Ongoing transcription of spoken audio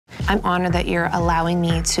I'm honored that you're allowing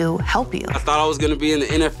me to help you. I thought I was gonna be in the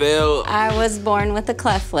NFL. I was born with a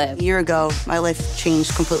cleft lip. A year ago, my life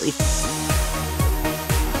changed completely.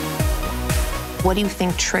 What do you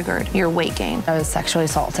think triggered your weight gain? I was sexually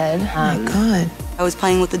assaulted. Oh my God. I was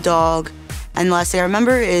playing with the dog, and the last thing I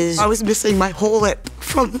remember is I was missing my whole lip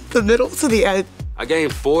from the middle to the end. I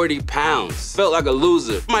gained 40 pounds. Felt like a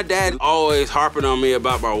loser. My dad always harping on me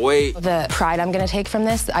about my weight. The pride I'm gonna take from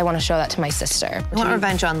this, I want to show that to my sister. I want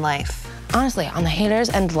revenge on life. Honestly, on the haters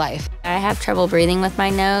and life. I have trouble breathing with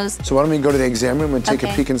my nose. So why don't we go to the exam room and take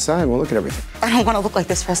a peek inside? We'll look at everything. I don't want to look like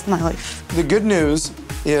this the rest of my life. The good news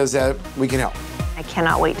is that we can help. I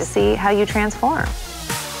cannot wait to see how you transform.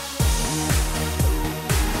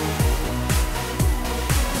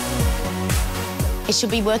 It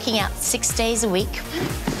should be working out 6 days a week.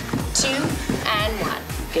 2 and 1.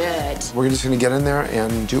 Good. We're just gonna get in there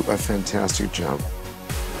and do a fantastic job.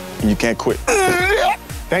 You can't quit.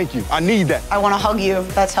 Thank you. I need that. I want to hug you.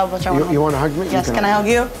 That's how much I want to. You want to hug me? Yes, can I hug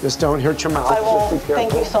you? Just don't hurt your mouth. I will. Just be careful.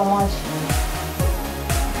 Thank you so much.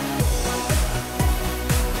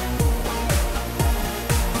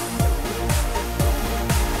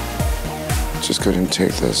 Just go ahead and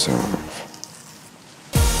take this off.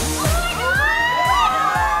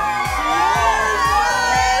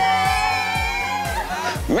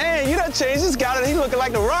 Man, you done changed this guy. He looking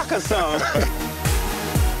like The Rock or something.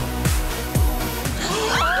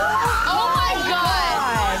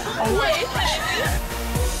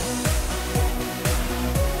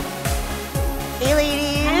 Hey,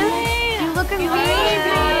 ladies. Hey. You look amazing.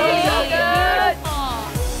 So good.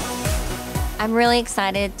 I'm really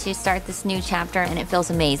excited to start this new chapter, and it feels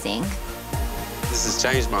amazing. This has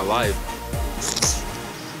changed my life.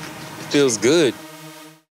 It feels good.